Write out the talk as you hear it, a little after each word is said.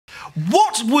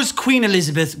What was Queen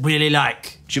Elizabeth really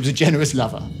like? She was a generous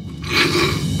lover.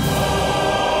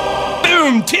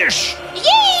 Boom, Tish!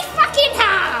 Yay, fucking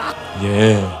ha!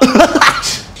 Yeah.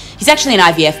 He's actually an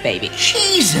IVF baby.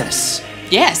 Jesus!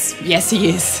 Yes, he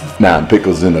is. Nine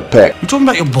pickles in a peck. You talking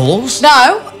about your balls?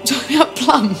 No, I'm talking about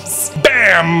plums.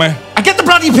 Bam! I get the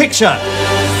bloody picture!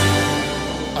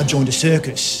 I joined a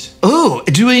circus. Oh,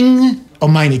 doing...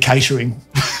 I'm mainly catering.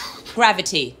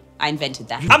 Gravity. I invented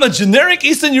that. I'm a generic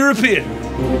Eastern European.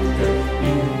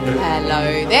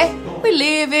 Hello there. We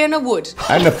live in a wood.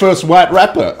 I'm the first white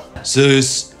rapper.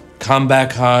 Zeus, come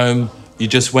back home. You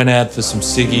just went out for some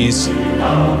ciggies.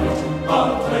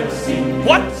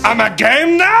 What? I'm a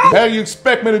game now? How you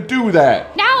expect me to do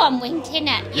that? Now I'm winking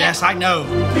at you. Yes, I know.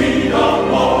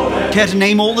 Care to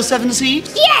name all the 7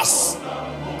 seeds? Yes!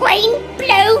 Green,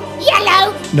 blue,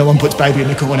 yellow. No one puts baby in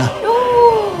the corner.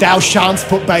 Ooh. Thou shan't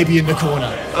put baby in the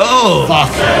corner. Oh! Fuck.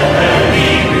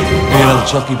 Hey, another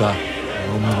chocolate bar.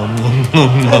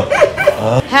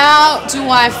 How do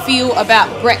I feel about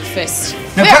breakfast?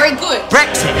 No, Very good.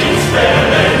 Brexit!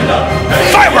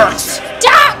 Fireworks!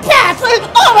 Dark purple,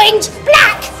 orange,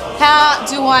 black. How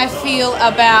do I feel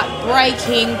about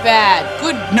Breaking Bad?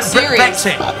 Good No, series.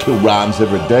 Brexit! I kill rhymes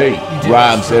every day.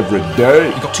 Rhymes every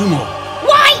day. You got 2 more.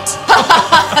 White.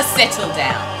 Settle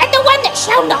down. And the one that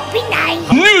shall not be named.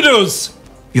 Noodles!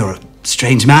 You're a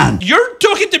strange man. You're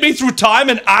talking to me through time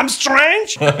and I'm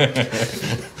strange?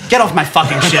 Get off my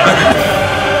fucking ship.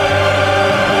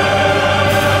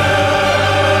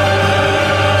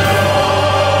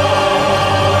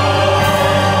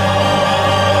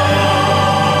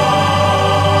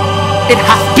 It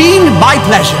hath been my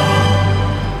pleasure.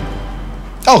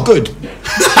 Oh, good.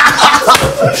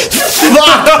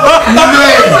 Fuck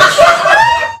me.